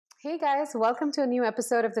Hey guys, welcome to a new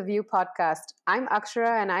episode of the Vue podcast. I'm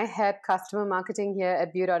Akshara and I head customer marketing here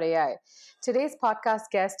at Vue.ai. Today's podcast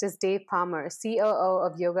guest is Dave Palmer, COO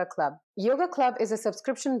of Yoga Club. Yoga Club is a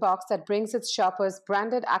subscription box that brings its shoppers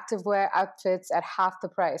branded activewear outfits at half the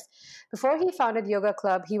price. Before he founded Yoga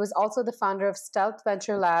Club, he was also the founder of Stealth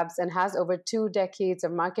Venture Labs and has over 2 decades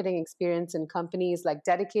of marketing experience in companies like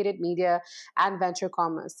Dedicated Media and Venture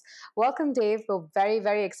Commerce. Welcome, Dave. We're very,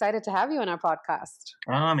 very excited to have you on our podcast.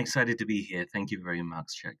 I'm excited to be here. Thank you very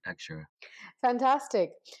much, Akshara.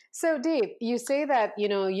 Fantastic. So, Dave, you say that,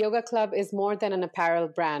 Yoga Club is more than an apparel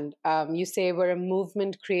brand. You say we're a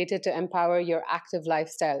movement created to empower your active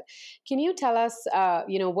lifestyle. Can you tell us,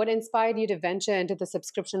 what inspired you to venture into the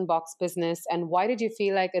subscription box business, and why did you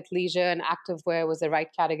feel like athleisure and activewear was the right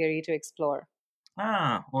category to explore?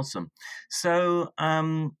 Awesome. So,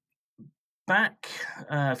 back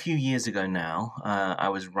a few years ago now, I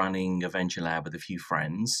was running a venture lab with a few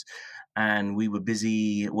friends, and we were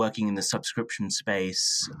busy working in the subscription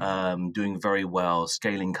space, doing very well,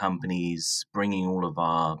 scaling companies, bringing all of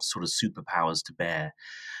our sort of superpowers to bear.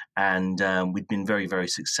 And we'd been very, very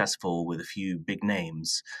successful with a few big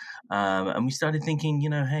names. And we started thinking,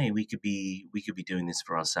 hey, we could be doing this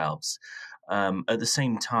for ourselves. At the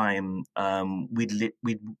same time, we'd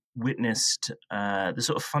witnessed the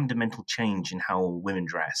sort of fundamental change in how women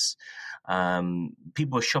dress.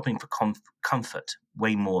 People are shopping for comfort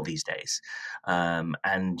way more these days.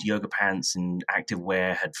 And yoga pants and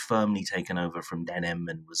activewear had firmly taken over from denim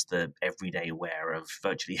and was the everyday wear of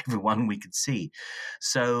virtually everyone we could see.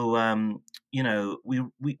 So, we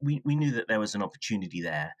knew that there was an opportunity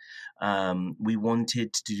there. We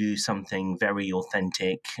wanted to do something very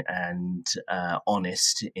authentic and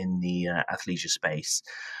honest in the athleisure space.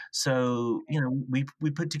 So,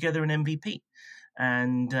 we put together an MVP.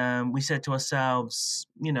 And we said to ourselves,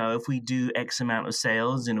 if we do X amount of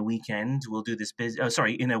sales in a weekend, we'll do this business.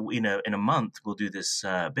 In a month, we'll do this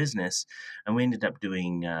business. And we ended up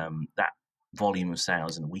doing that volume of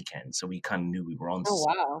sales in a weekend. So we kind of knew we were on. Oh,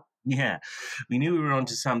 wow. Yeah, we knew we were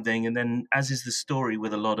onto something. And then, as is the story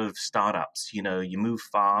with a lot of startups, you move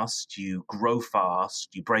fast, you grow fast,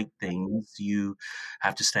 you break things, you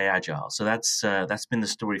have to stay agile. So that's been the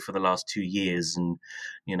story for the last 2 years. And,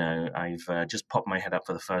 I've just popped my head up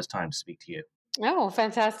for the first time to speak to you. Oh,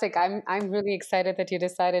 fantastic. I'm really excited that you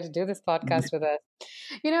decided to do this podcast with us.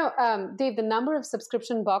 Dave, the number of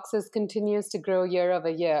subscription boxes continues to grow year over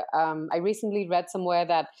year. I recently read somewhere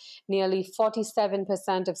that nearly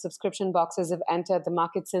 47% of subscription boxes have entered the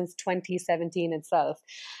market since 2017 itself.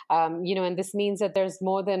 And this means that there's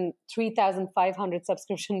more than 3,500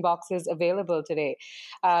 subscription boxes available today.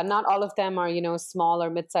 Not all of them are, small or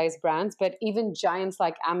mid-sized brands, but even giants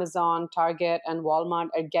like Amazon, Target, and Walmart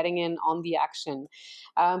are getting in on the action.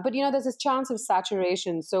 But there's this chance of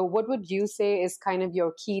saturation. So what would you say is kind of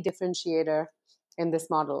your key differentiator in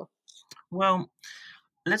this model? Well,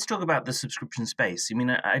 let's talk about the subscription space. I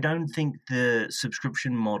mean, I don't think the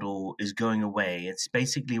subscription model is going away. It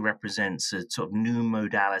basically represents a sort of new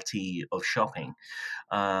modality of shopping.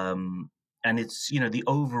 And it's, the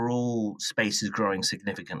overall space is growing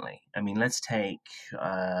significantly. I mean, let's take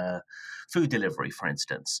food delivery, for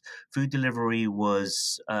instance. Food delivery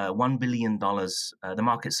was $1 billion. The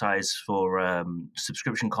market size for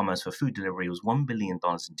subscription commerce for food delivery was $1 billion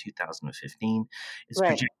in 2015. It's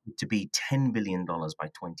projected to be $10 billion by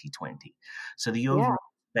 2020. So the overall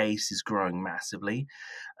space is growing massively.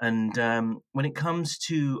 And when it comes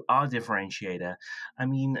to our differentiator, I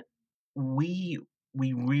mean, we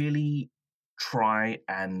really try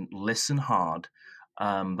and listen hard,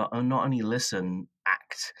 but not only listen,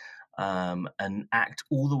 act. And act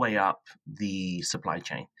all the way up the supply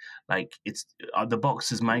chain. Like the box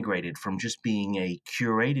has migrated from just being a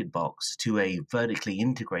curated box to a vertically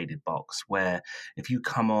integrated box, where if you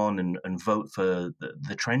come on and vote for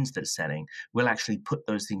the trends that it's setting, we'll actually put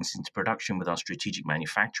those things into production with our strategic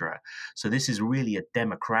manufacturer. So this is really a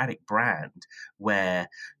democratic brand where,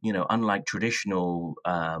 unlike traditional,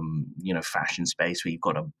 fashion space where you've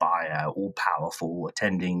got a buyer all powerful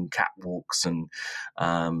attending catwalks and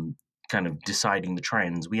kind of deciding the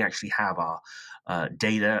trends, we actually have our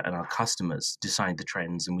data and our customers decide the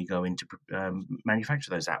trends, and we go into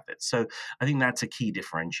manufacture those outfits. So I think that's a key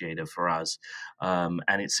differentiator for us, and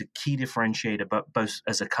it's a key differentiator, but both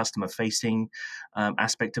as a customer-facing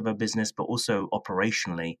aspect of our business, but also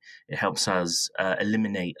operationally, it helps us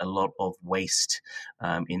eliminate a lot of waste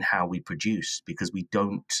in how we produce, because we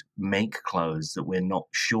don't make clothes that we're not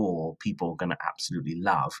sure people are going to absolutely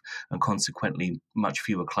love, and consequently, much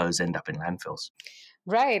fewer clothes end up in landfills.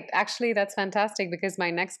 Right. Actually, that's fantastic because my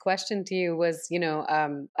next question to you was,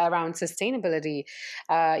 around sustainability.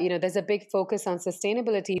 There's a big focus on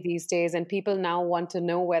sustainability these days, and people now want to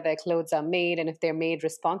know where their clothes are made and if they're made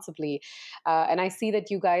responsibly. And I see that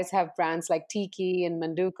you guys have brands like Tiki and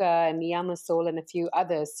Manduka and Niyama Soul and a few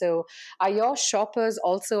others. So, are your shoppers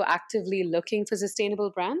also actively looking for sustainable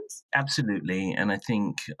brands? Absolutely. And I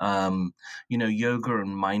think, yoga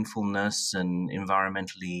and mindfulness and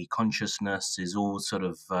environmentally consciousness is all sort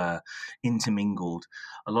of intermingled.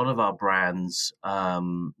 A lot of our brands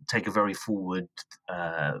take a very forward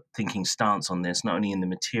thinking stance on this, not only in the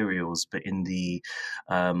materials, but in the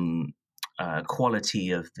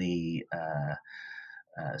quality of the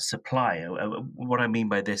supply. What I mean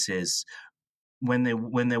by this is when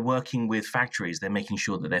they're working with factories, they're making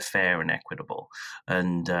sure that they're fair and equitable,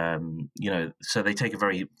 and so they take a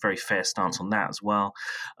very very fair stance on that as well.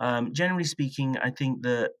 Generally speaking, I think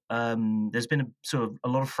that there's been a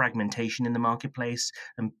lot of fragmentation in the marketplace,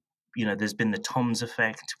 and there's been the Tom's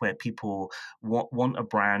effect where people want a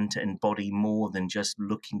brand to embody more than just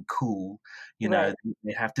looking cool. Right.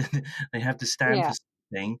 They have to they have to stand Yeah. for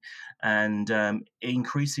something, and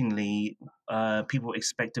increasingly people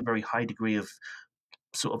expect a very high degree of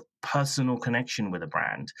sort of personal connection with a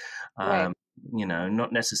brand. Right. Um,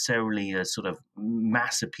 not necessarily a sort of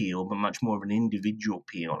mass appeal, but much more of an individual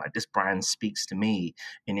appeal. Like this brand speaks to me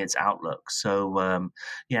in its outlook. So,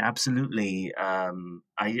 yeah, absolutely.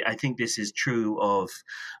 I think this is true of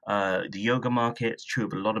the yoga market. It's true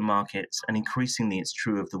of a lot of markets, and increasingly, it's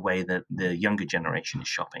true of the way that the younger generation is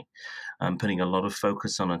shopping. Putting a lot of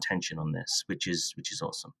focus on attention on this, which is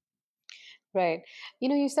awesome. Right.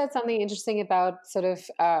 You said something interesting about sort of,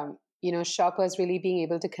 shoppers really being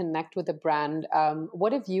able to connect with the brand.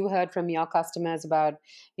 What have you heard from your customers about,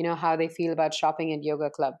 how they feel about shopping at Yoga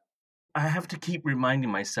Club? I have to keep reminding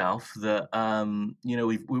myself that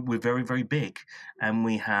we're very very big, and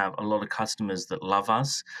we have a lot of customers that love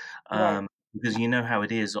us. Right. Because you know how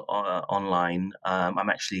it is online. I'm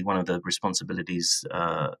actually one of the responsibilities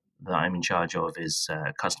that I'm in charge of is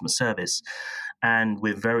customer service, and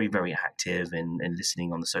we're very very active in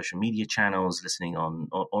listening on the social media channels, listening on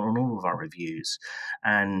all of our reviews,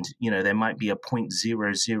 and there might be a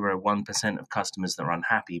 0.001% of customers that are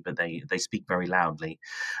unhappy, but they speak very loudly,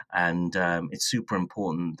 and it's super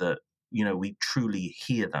important that we truly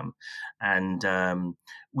hear them, and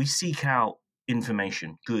we seek out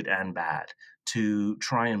information, good and bad, to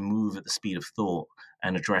try and move at the speed of thought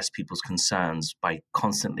and address people's concerns by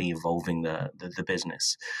constantly evolving the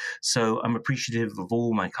business. So I'm appreciative of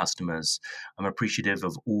all my customers. I'm appreciative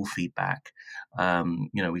of all feedback.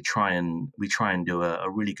 We try and do a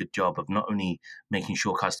really good job of not only making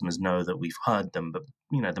sure customers know that we've heard them, but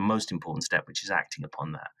the most important step, which is acting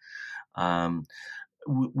upon that. Um,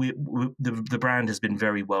 the brand has been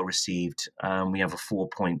very well received. We have a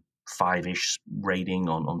 4.5-ish rating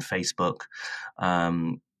on Facebook.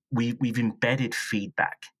 We've embedded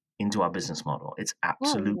feedback into our business model. It's Oh,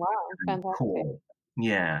 absolutely wow. Fantastic. core.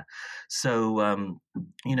 Yeah. So,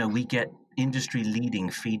 we get industry leading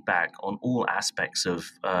feedback on all aspects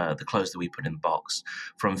of the clothes that we put in the box,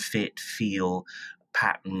 from fit, feel,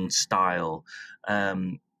 pattern, style.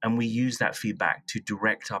 And we use that feedback to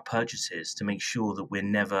direct our purchases to make sure that we're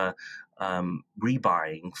never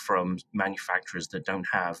rebuying from manufacturers that don't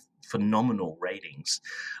have phenomenal ratings.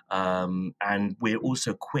 And we're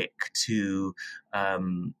also quick to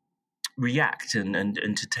react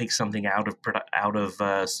and to take something out of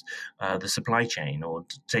the supply chain, or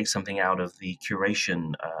to take something out of the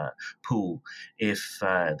curation pool if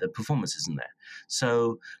the performance isn't there.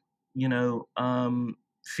 So you know,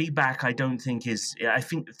 feedback, I don't think is, I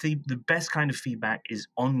think the best kind of feedback is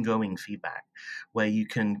ongoing feedback, where you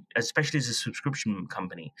can, especially as a subscription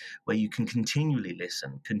company, where you can continually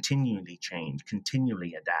listen, continually change,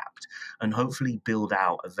 continually adapt, and hopefully build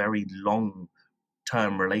out a very long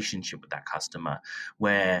term relationship with that customer,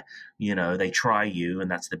 where they try you, and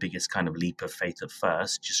that's the biggest kind of leap of faith at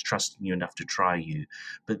first, just trusting you enough to try you,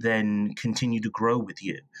 but then continue to grow with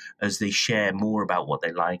you as they share more about what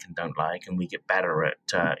they like and don't like, and we get better at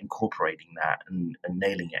incorporating that and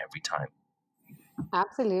nailing it every time.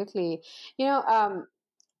 Absolutely. You know,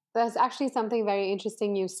 there's actually something very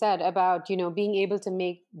interesting you said about, being able to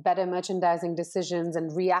make better merchandising decisions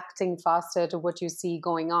and reacting faster to what you see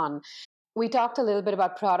going on. We talked a little bit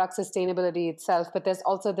about product sustainability itself, but there's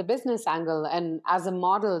also the business angle. And as a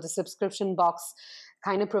model, the subscription box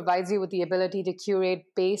kind of provides you with the ability to curate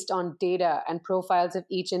based on data and profiles of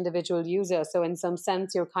each individual user. So in some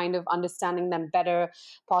sense, you're kind of understanding them better,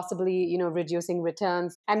 possibly, reducing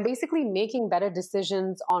returns and basically making better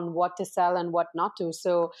decisions on what to sell and what not to.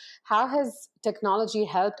 So how has technology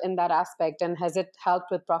helped in that aspect, and has it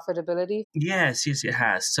helped with profitability? Yes, yes, it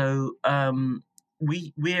has. So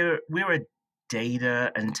we're a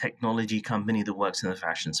data and technology company that works in the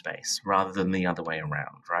fashion space rather than the other way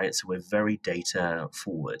around, right? So we're very data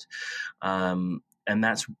forward, and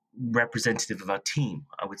that's representative of our team.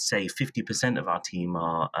 I would say 50% of our team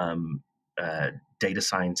are data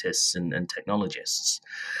scientists and technologists.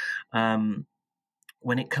 Um,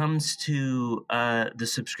 when it comes to the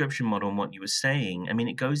subscription model and what you were saying, I mean,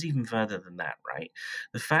 it goes even further than that, right?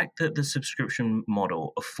 The fact that the subscription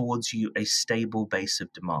model affords you a stable base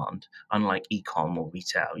of demand, unlike e-com or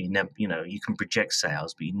retail, you can project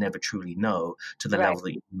sales, but you never truly know to the Right. level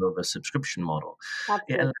that you know of a subscription model.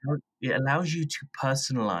 Absolutely. It allows you to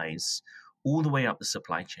personalize all the way up the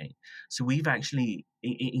supply chain. So we've actually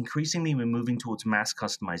increasingly we're moving towards mass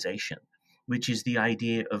customization, which is the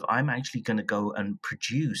idea of I'm actually going to go and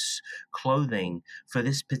produce clothing for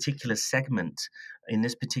this particular segment in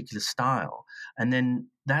this particular style. And then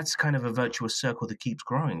that's kind of a virtuous circle that keeps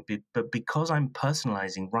growing. But because I'm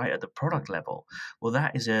personalizing right at the product level, well,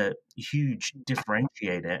 that is a huge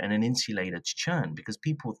differentiator and an insulator to churn, because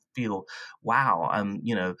people feel, wow,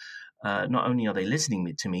 not only are they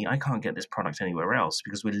listening to me, I can't get this product anywhere else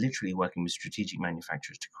because we're literally working with strategic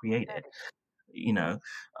manufacturers to create it.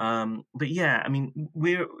 But yeah, I mean,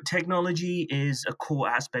 we're technology is a core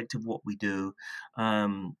aspect of what we do.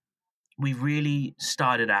 We really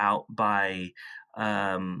started out by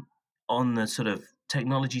um, on the sort of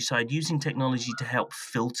technology side, using technology to help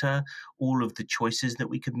filter all of the choices that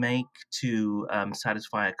we could make to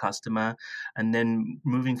satisfy a customer, and then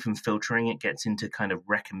moving from filtering, it gets into kind of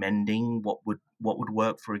recommending what would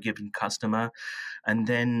work for a given customer, and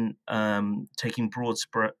then taking broad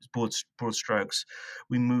strokes,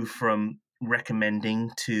 we move from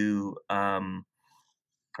recommending to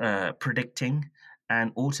predicting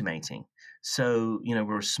and automating. So,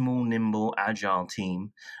 we're a small, nimble, agile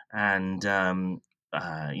team, and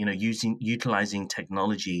utilizing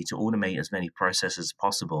technology to automate as many processes as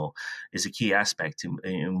possible is a key aspect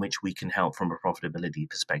in which we can help from a profitability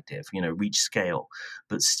perspective. Reach scale,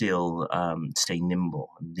 but still stay nimble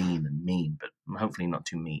and lean and mean, but hopefully not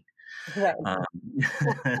too mean. Right. Um,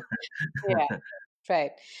 Yeah.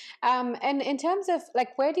 Right. And in terms of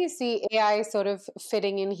like, where do you see AI sort of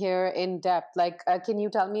fitting in here in depth? Like, can you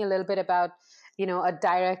tell me a little bit about, a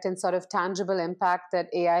direct and sort of tangible impact that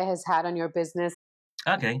AI has had on your business?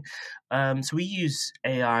 Okay. So we use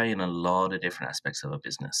AI in a lot of different aspects of our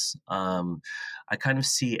business. I kind of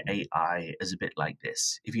see AI as a bit like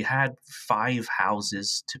this. If you had 5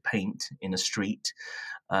 houses to paint in a street,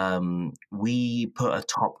 we put a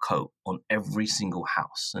top coat on every single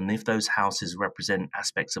house. And if those houses represent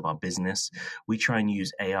aspects of our business, we try and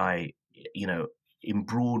use AI, in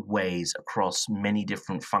broad ways across many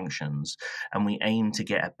different functions. And we aim to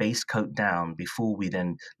get a base coat down before we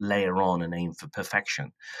then layer on and aim for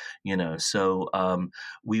perfection. So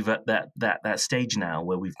we've at that stage now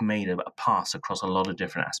where we've made a pass across a lot of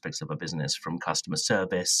different aspects of our business, from customer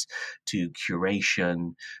service to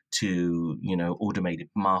curation to automated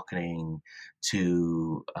marketing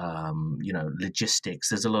to logistics.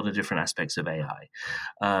 There's a lot of different aspects of AI.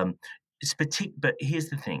 But here's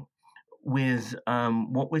the thing with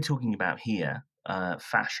what we're talking about here,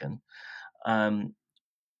 fashion. Um,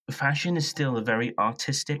 Fashion is still a very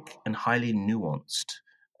artistic and highly nuanced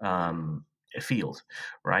field,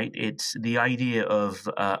 right? It's the idea of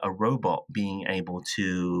a robot being able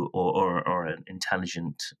to, or an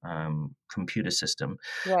intelligent computer system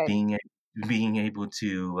Right. being being able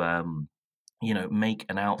to make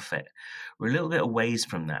an outfit. We're a little bit ways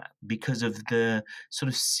from that because of the sort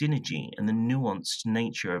of synergy and the nuanced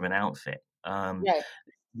nature of an outfit. Right.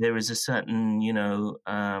 There is a certain, je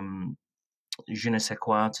ne sais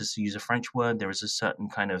quoi, to use a French word. There is a certain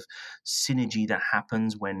kind of synergy that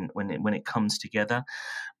happens when it comes together.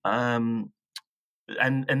 Um,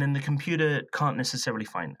 and then the computer can't necessarily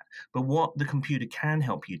find that. But what the computer can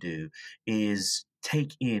help you do is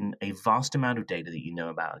take in a vast amount of data that you know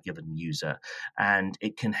about a given user, and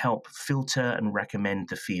it can help filter and recommend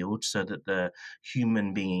the field so that the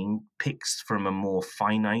human being picks from a more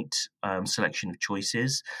finite selection of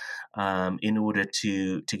choices in order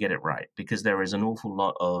to get it right, because there is an awful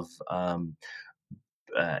lot of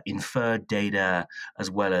inferred data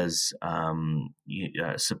as well as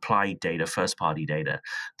supplied data, first-party data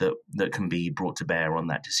that can be brought to bear on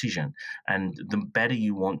that decision. And the better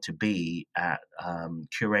you want to be at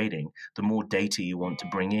curating, the more data you want to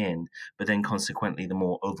bring in, but then consequently, the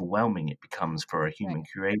more overwhelming it becomes for a human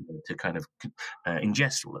curator to kind of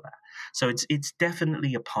ingest all of that. So it's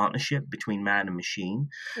definitely a partnership between man and machine,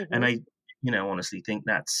 and I honestly think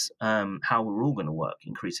that's how we're all going to work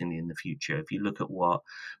increasingly in the future. If you look at what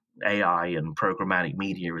AI and programmatic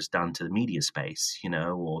media has done to the media space,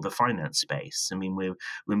 or the finance space. I mean, we're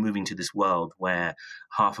moving to this world where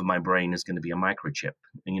half of my brain is going to be a microchip,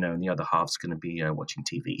 and the other half's going to be watching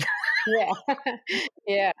TV. Yeah.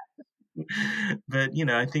 Yeah. But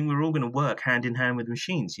I think we're all going to work hand in hand with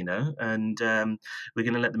machines, and we're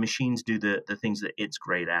going to let the machines do the things that it's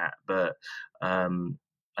great at. But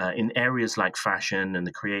in areas like fashion and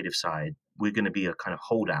the creative side, we're going to be a kind of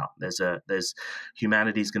holdout. There's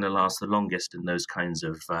humanity's going to last the longest in those kinds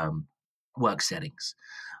of work settings.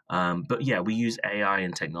 But yeah, we use AI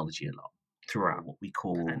and technology a lot throughout what we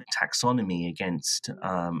call taxonomy against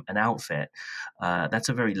an outfit. That's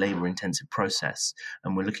a very labor-intensive process,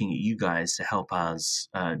 and we're looking at you guys to help us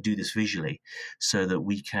do this visually so that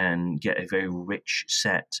we can get a very rich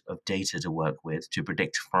set of data to work with, to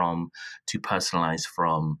predict from, to personalize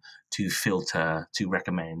from, to filter, to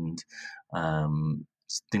recommend,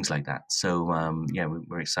 things like that. So yeah,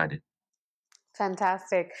 we're excited.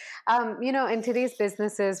 Fantastic. In today's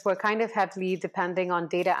businesses, we're kind of heavily depending on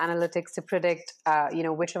data analytics to predict,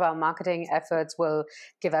 which of our marketing efforts will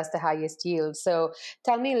give us the highest yield. So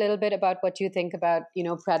tell me a little bit about what you think about,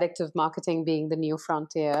 predictive marketing being the new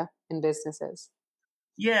frontier in businesses.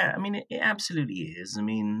 Yeah, I mean, it absolutely is. I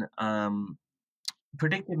mean,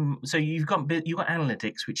 predictive. So you've got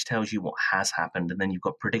analytics, which tells you what has happened, and then you've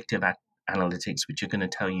got predictive analytics, which are going to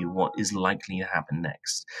tell you what is likely to happen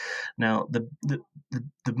next. Now, the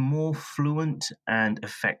more fluent and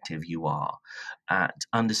effective you are at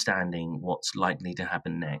understanding what's likely to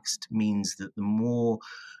happen next means that the more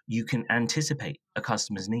you can anticipate a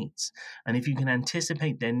customer's needs, and if you can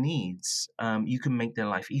anticipate their needs, you can make their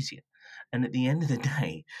life easier. And at the end of the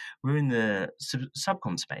day, we're in the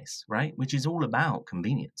subcom space, right? Which is all about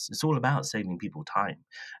convenience. It's all about saving people time,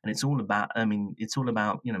 and it's all about,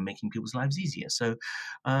 making people's lives easier. So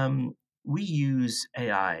we use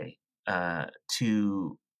AI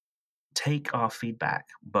to take our feedback,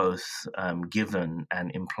 both given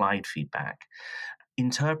and implied feedback,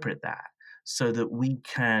 interpret that so that we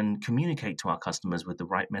can communicate to our customers with the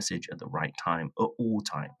right message at the right time at all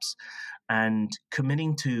times. And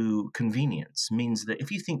committing to convenience means that if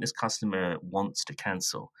you think this customer wants to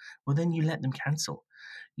cancel, well, then you let them cancel.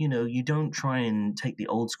 You don't try and take the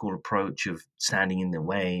old school approach of standing in the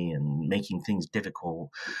way and making things difficult.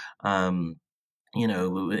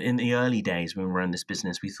 In the early days when we ran this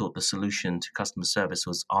business, we thought the solution to customer service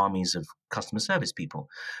was armies of customer service people.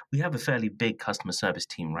 We have a fairly big customer service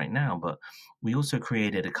team right now, but we also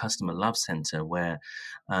created a customer love center where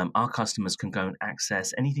our customers can go and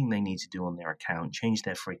access anything they need to do on their account, change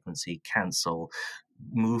their frequency, cancel,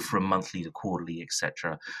 move from monthly to quarterly,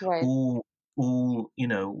 etc. Right. All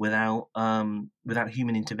without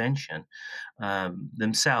human intervention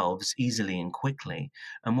themselves, easily and quickly.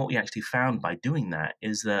 And what we actually found by doing that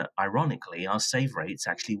is that, ironically, our save rates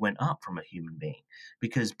actually went up from a human being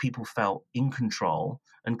because people felt in control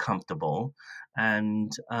and comfortable,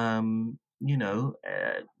 and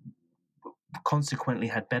consequently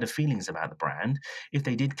had better feelings about the brand if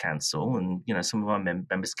they did cancel. And some of our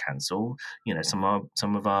members cancel.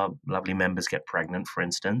 Some of our lovely members get pregnant, for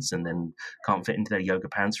instance, and then can't fit into their yoga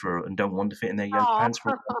pants and don't want to fit in their yoga Oh. pants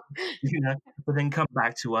for but then come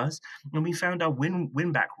back to us, and we found our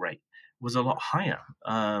win back rate was a lot higher,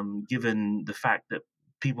 given the fact that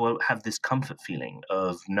people have this comfort feeling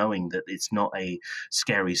of knowing that it's not a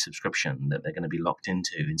scary subscription that they're going to be locked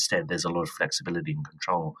into. Instead, there's a lot of flexibility and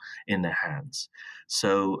control in their hands.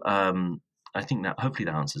 So I think that hopefully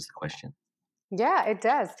that answers the question. Yeah, it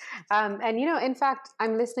does. And, in fact,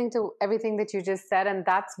 I'm listening to everything that you just said, and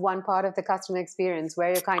that's one part of the customer experience where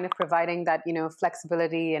you're kind of providing that,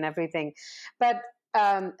 flexibility and everything. But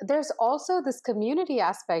there's also this community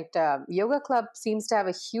aspect. Yoga Club seems to have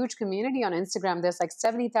a huge community on Instagram. There's like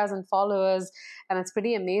 70,000 followers, and it's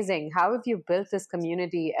pretty amazing. How have you built this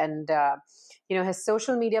community? And, has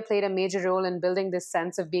social media played a major role in building this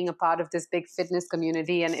sense of being a part of this big fitness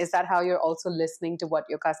community? And is that how you're also listening to what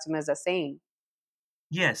your customers are saying?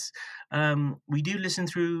 Yes, we do listen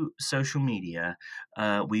through social media.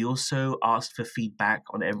 We also ask for feedback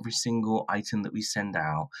on every single item that we send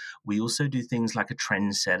out. We also do things like a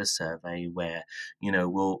trendsetter survey, where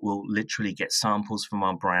we'll literally get samples from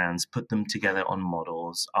our brands, put them together on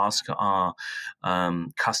models, ask our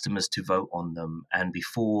customers to vote on them, and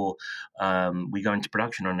before we go into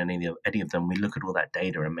production on any of them, we look at all that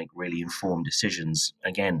data and make really informed decisions.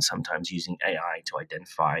 Again, sometimes using AI to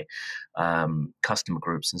identify customer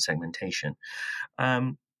groups and segmentation.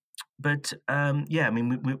 Um, but yeah, I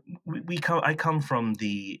mean, I come from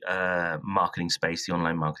the marketing space, the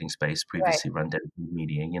online marketing space. Right. Previously run dedicated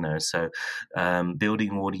media, so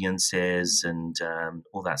building audiences and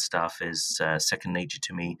all that stuff is second nature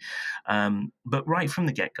to me. But right from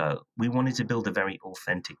the get go, we wanted to build a very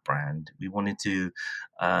authentic brand. We wanted to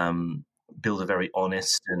build a very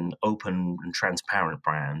honest and open and transparent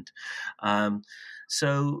brand. Um,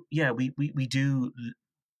 so yeah, we do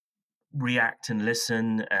react and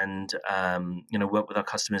listen and work with our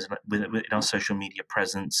customers with our social media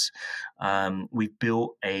presence. We've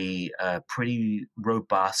built a pretty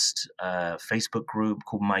robust Facebook group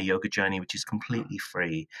called My Yoga Journey, which is completely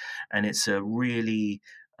free, and it's a really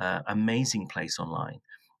amazing place online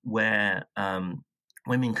where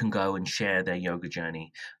women can go and share their yoga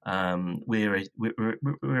journey. We're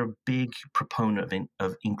a big proponent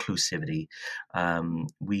of inclusivity.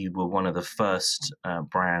 We were one of the first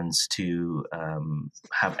brands to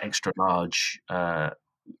have extra large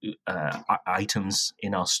items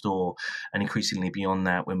in our store, and increasingly beyond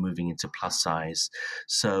that, we're moving into plus size.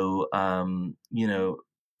 So,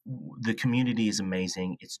 the community is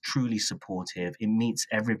amazing. It's truly supportive. It meets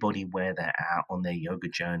everybody where they're at on their yoga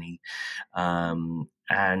journey.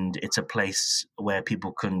 And it's a place where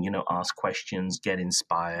people can, ask questions, get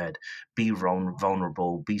inspired, be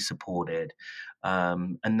vulnerable, be supported.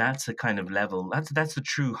 And that's the kind of level, that's the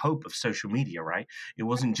true hope of social media, right? It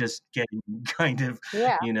wasn't just getting kind of,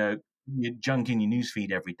 Yeah. your junk in your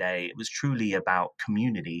newsfeed every day. It was truly about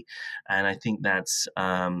community. And I think that's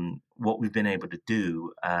what we've been able to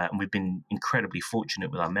do. And we've been incredibly fortunate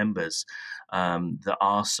with our members that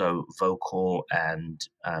are so vocal and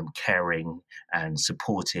caring and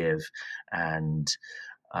supportive and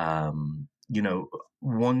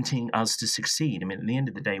wanting us to succeed. I mean, at the end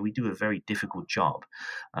of the day, we do a very difficult job.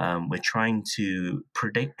 We're trying to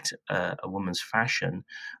predict a woman's fashion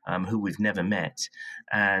who we've never met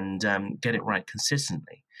and get it right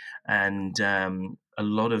consistently. And a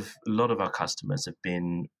lot of our customers have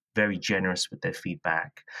been very generous with their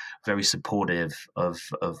feedback, very supportive of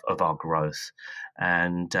our growth,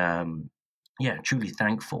 and yeah, truly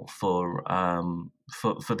thankful for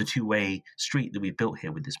the two-way street that we built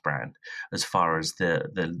here with this brand, as far as the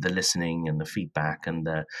listening and the feedback and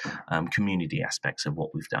the community aspects of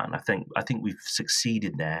what we've done. I think we've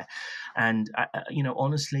succeeded there, and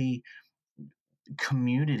honestly,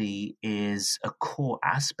 community is a core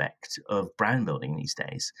aspect of brand building these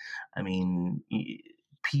days. I mean,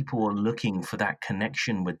 people are looking for that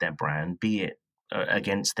connection with their brand, be it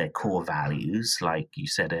against their core values, like you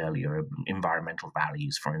said earlier, environmental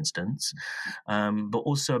values, for instance, but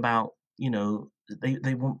also about,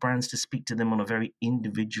 they want brands to speak to them on a very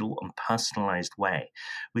individual and personalized way,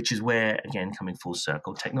 which is where, again, coming full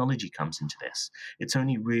circle, technology comes into this. It's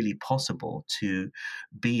only really possible to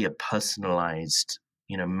be a personalized,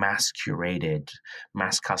 mass curated,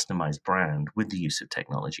 mass customized brand with the use of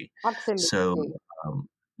technology. So, Absolutely.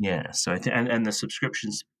 yeah, so I think, and the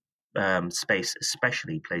subscriptions space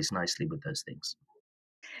especially plays nicely with those things.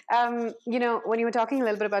 When you were talking a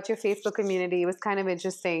little bit about your Facebook community, it was kind of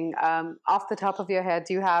interesting. Off the top of your head,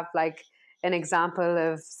 do you have like an example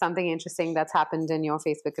of something interesting that's happened in your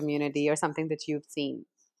Facebook community or something that you've seen?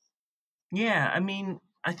 Yeah, I mean,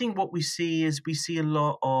 I think what we see a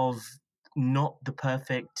lot of not the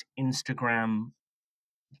perfect Instagram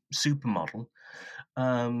supermodel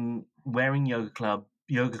wearing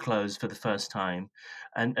yoga clothes for the first time,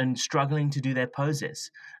 and struggling to do their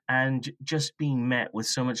poses, and just being met with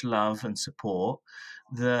so much love and support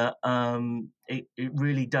that it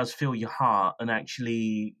really does fill your heart and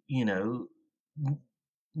actually,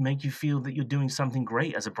 make you feel that you're doing something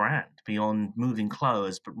great as a brand beyond moving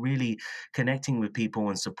clothes, but really connecting with people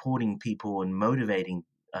and supporting people and motivating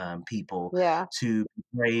people Yeah, to be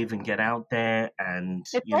brave and get out there and,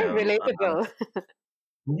 it's very relatable.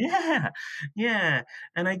 yeah, yeah,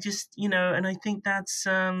 and I just, and I think that's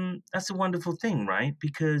a wonderful thing, right?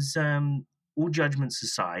 Because all judgments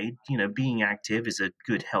aside, being active is a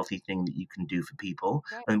good, healthy thing that you can do for people,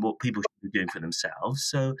 Right. and what people should be doing for themselves.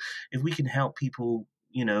 So if we can help people,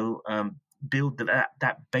 build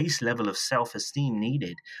that base level of self-esteem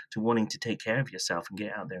needed to wanting to take care of yourself and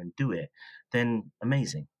get out there and do it, then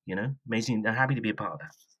amazing, amazing. I'm happy to be a part of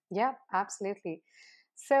that. Yeah, absolutely.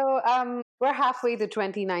 So we're halfway to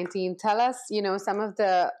 2019. Tell us, some of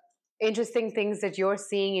the interesting things that you're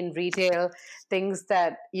seeing in retail, things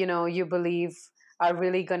that, you believe are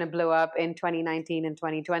really going to blow up in 2019 and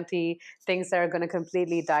 2020, things that are going to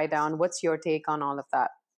completely die down. What's your take on all of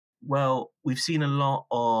that? Well, we've seen a lot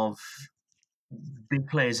of big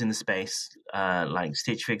players in the space, like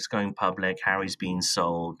Stitch Fix going public, Harry's being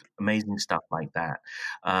sold, amazing stuff like that,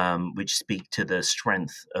 which speak to the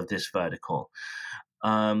strength of this vertical.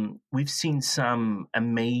 We've seen some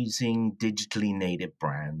amazing digitally native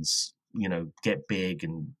brands, get big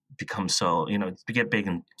and become sold, get big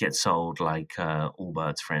and get sold, like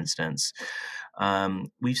Allbirds, for instance.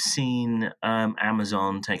 We've seen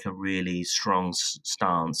Amazon take a really strong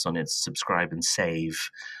stance on its subscribe and save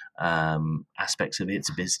aspects of its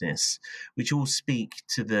business, which all speak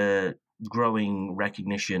to the growing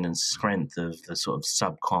recognition and strength of the sort of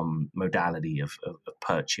subcom modality of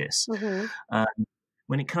purchase. Mm-hmm. Um,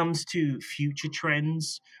 when it comes to future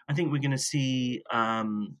trends, I think we're going to see, we're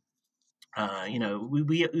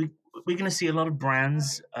going to see a lot of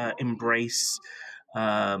brands embrace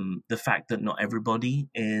the fact that not everybody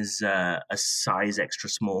is a size extra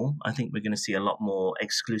small. I think we're going to see a lot more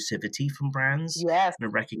exclusivity from brands Yes. and a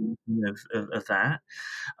recognition of that.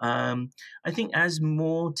 I think as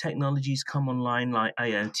more technologies come online, like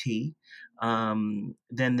IoT,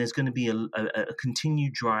 then there's going to be a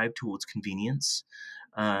continued drive towards convenience,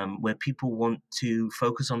 where people want to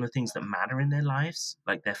focus on the things that matter in their lives,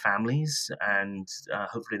 like their families and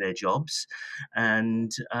hopefully their jobs,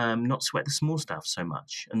 and not sweat the small stuff so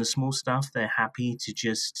much. And the small stuff, they're happy to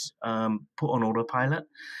just put on autopilot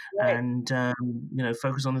Right. and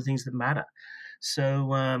focus on the things that matter.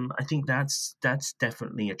 So I think that's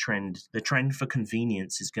definitely a trend. The trend for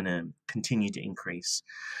convenience is going to continue to increase.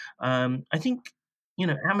 I think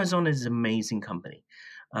Amazon is an amazing company.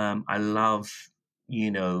 I love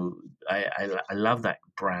I love that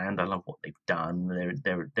brand. I love what they've done.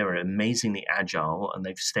 They're amazingly agile, and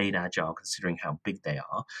they've stayed agile considering how big they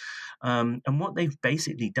are. And what they've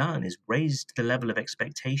basically done is raised the level of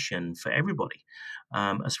expectation for everybody,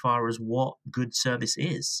 as far as what good service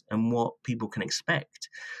is and what people can expect.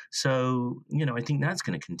 So, I think that's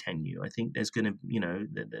going to continue. I think there's going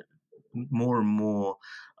to, more and more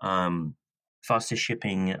faster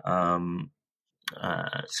shipping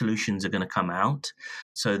solutions are going to come out,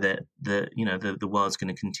 so that the world's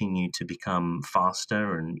going to continue to become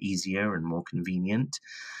faster and easier and more convenient.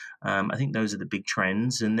 I think those are the big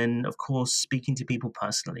trends. And then, of course, speaking to people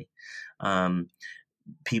personally.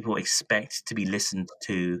 People expect to be listened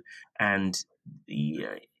to, and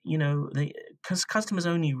they, because customers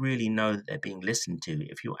only really know that they're being listened to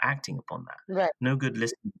if you're acting upon that. Right. No good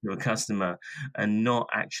listening to a customer and not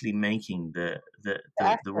actually making the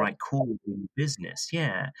Accurate. right call in business.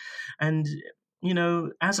 Yeah. And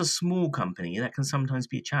as a small company, that can sometimes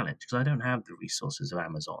be a challenge, because I don't have the resources of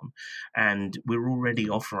Amazon, and we're already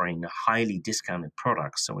offering a highly discounted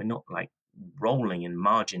product, so we're not like rolling in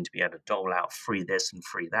margin to be able to dole out free this and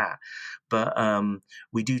free that. But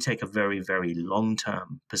we do take a very, very long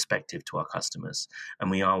term perspective to our customers, and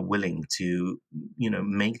we are willing to,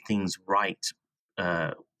 make things right.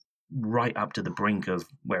 Right up to the brink of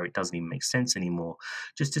where it doesn't even make sense anymore,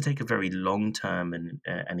 just to take a very long term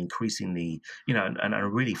and increasingly, and a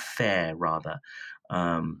really fair, rather,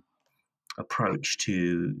 approach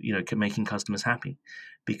to making customers happy,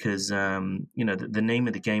 because the name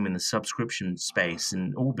of the game in the subscription space,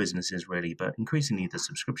 in all businesses really, but increasingly the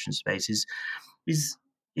subscription space,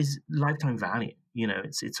 is lifetime value.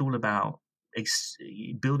 It's all about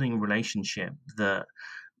building a relationship that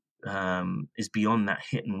is beyond that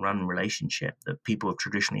hit and run relationship that people have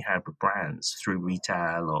traditionally had with brands through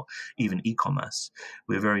retail or even e-commerce.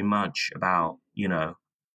 We're very much about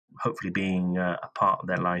hopefully being a part of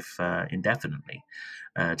their life indefinitely,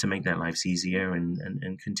 to make their lives easier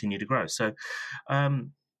and continue to grow. So, I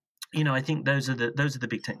think those are the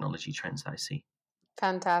big technology trends that I see.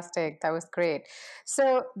 Fantastic. That was great.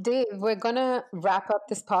 So, Dave, we're going to wrap up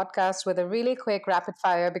this podcast with a really quick rapid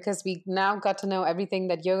fire, because we now got to know everything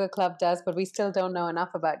that Yoga Club does, but we still don't know enough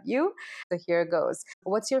about you. So, here goes.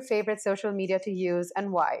 What's your favorite social media to use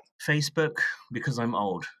and why? Facebook, because I'm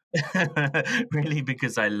old. Really,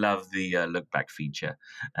 because I love the look back feature,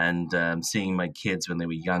 and seeing my kids when they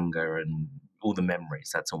were younger and all the memories.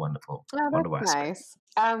 That's a wonderful, Oh, that's wonderful aspect.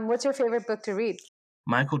 nice. What's your favorite book to read?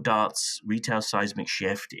 Michael Dart's Retail Seismic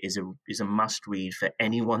Shift is a must read for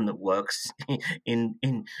anyone that works in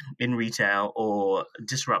in in retail or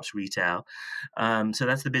disrupts retail. So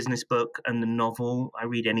that's the business book. And the novel, I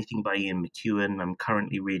read anything by Ian McEwan. I'm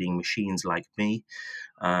currently reading Machines Like Me,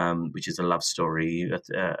 which is a love story,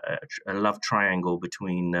 a love triangle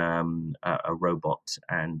between a robot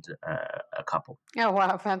and a couple. Oh,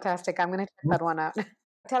 wow, fantastic. I'm going to check that one out.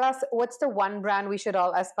 Tell us, what's the one brand we should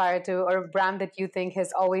all aspire to, or a brand that you think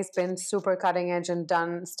has always been super cutting edge and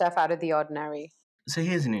done stuff out of the ordinary? So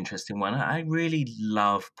here's an interesting one. I really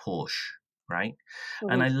love Porsche, right?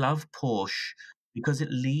 And Mhm. I love Porsche because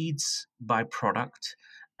it leads by product,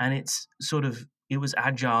 and it was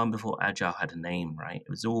agile before agile had a name, right? It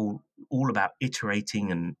was all about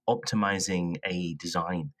iterating and optimizing a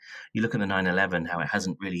design. You look at the 911, how it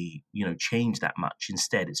hasn't really, changed that much.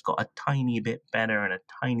 Instead, it's got a tiny bit better and a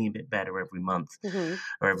tiny bit better every month, Mhm.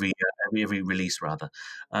 or every release rather.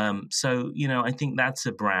 I think that's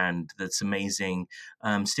a brand that's amazing.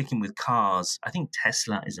 Sticking with cars, I think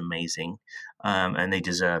Tesla is amazing, and they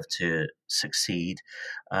deserve to succeed.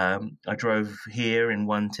 I drove here in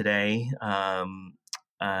one today.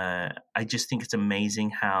 I just think it's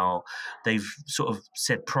amazing how they've sort of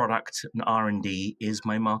said product and R&D is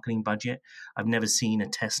my marketing budget. I've never seen a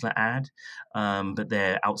Tesla ad, but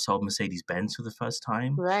they're outsold Mercedes Benz for the first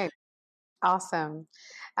time. Right. Awesome.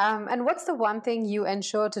 And what's the one thing you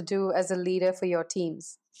ensure to do as a leader for your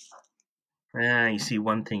teams? You see,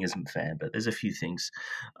 one thing isn't fair, but there's a few things.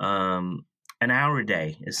 An hour a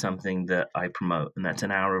day is something that I promote, and that's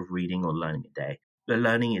an hour of reading or learning a day. The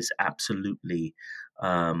learning is absolutely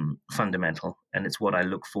fundamental, and it's what I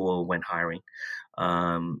look for when hiring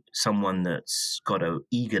someone that's got a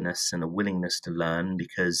eagerness and a willingness to learn,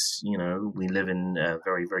 because we live in a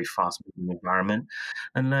very, very fast moving environment,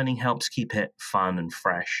 and learning helps keep it fun and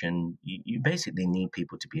fresh. And you basically need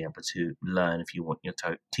people to be able to learn if you want your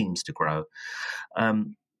teams to grow.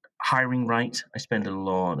 um, Hiring right, I spend a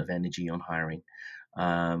lot of energy on hiring.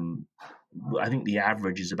 um, I think the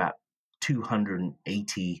average is about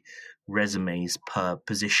 280 resumes per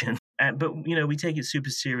position. But we take it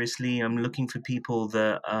super seriously. I'm looking for people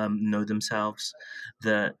that know themselves,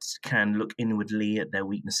 that can look inwardly at their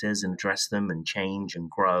weaknesses and address them and change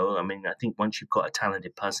and grow. I mean, I think once you've got a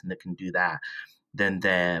talented person that can do that, then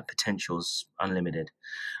their potential's unlimited.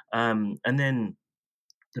 And then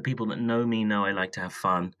the people that know me know I like to have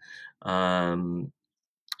fun. Um,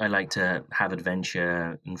 I like to have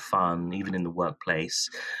adventure and fun, even in the workplace.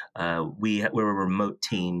 We're a remote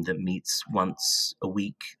team that meets once a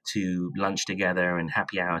week to lunch together and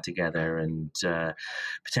happy hour together, and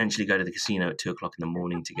potentially go to the casino at 2 o'clock in the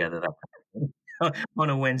morning together. On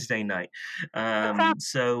a Wednesday night. That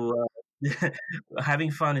sounds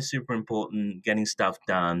Having fun is super important. Getting stuff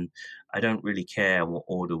done. I don't really care what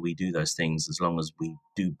order we do those things, as long as we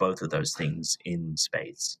do both of those things in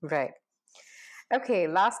spades. right. Okay,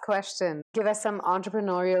 last question. Give us some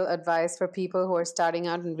entrepreneurial advice for people who are starting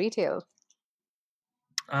out in retail.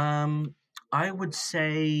 Um, I would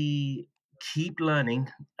say keep learning,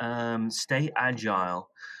 stay agile,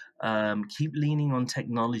 keep leaning on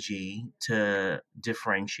technology to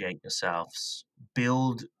differentiate yourselves,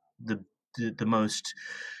 build the most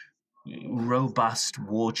robust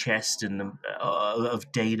war chest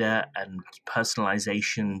of data and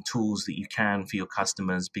personalization tools that you can for your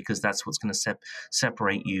customers, because that's what's going to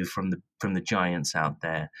separate you from the giants out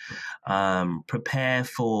there. Prepare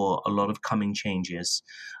for a lot of coming changes.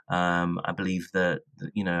 I believe that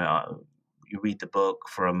you read the book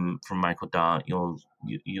from Michael Dart,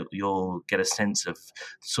 you'll get a sense of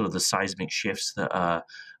sort of the seismic shifts that are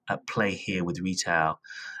at play here with retail.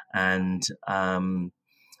 And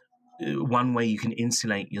one way you can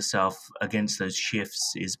insulate yourself against those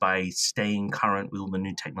shifts is by staying current with all the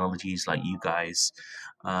new technologies, like you guys,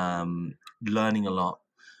 learning a lot,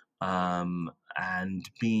 and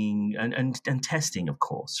being and testing, of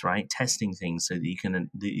course, right? Testing things so that you can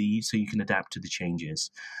adapt to the changes.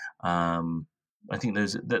 I think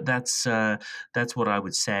that's what I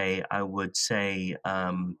would say. I would say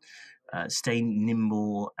stay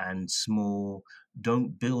nimble and small.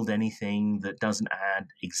 Don't build anything that doesn't add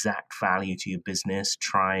exact value to your business.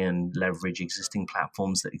 Try and leverage existing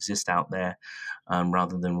platforms that exist out there,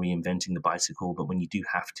 rather than reinventing the bicycle. But when you do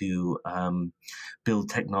have to build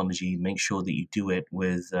technology, make sure that you do it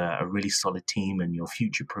with a really solid team, and you're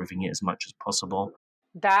future proofing it as much as possible.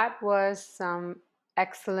 That was some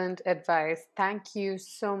excellent advice. Thank you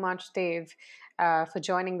so much, Dave, for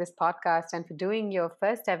joining this podcast and for doing your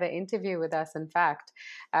first ever interview with us. In fact,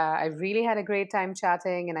 I really had a great time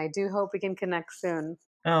chatting, and I do hope we can connect soon.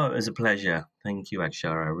 Oh, it was a pleasure. Thank you,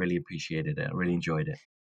 Akshara. I really appreciated it. I really enjoyed it.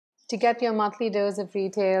 To get your monthly dose of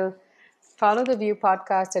retail, follow the Vue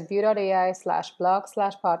podcast at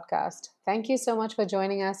vue.ai/blog/podcast. Thank you so much for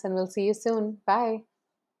joining us, and we'll see you soon. Bye.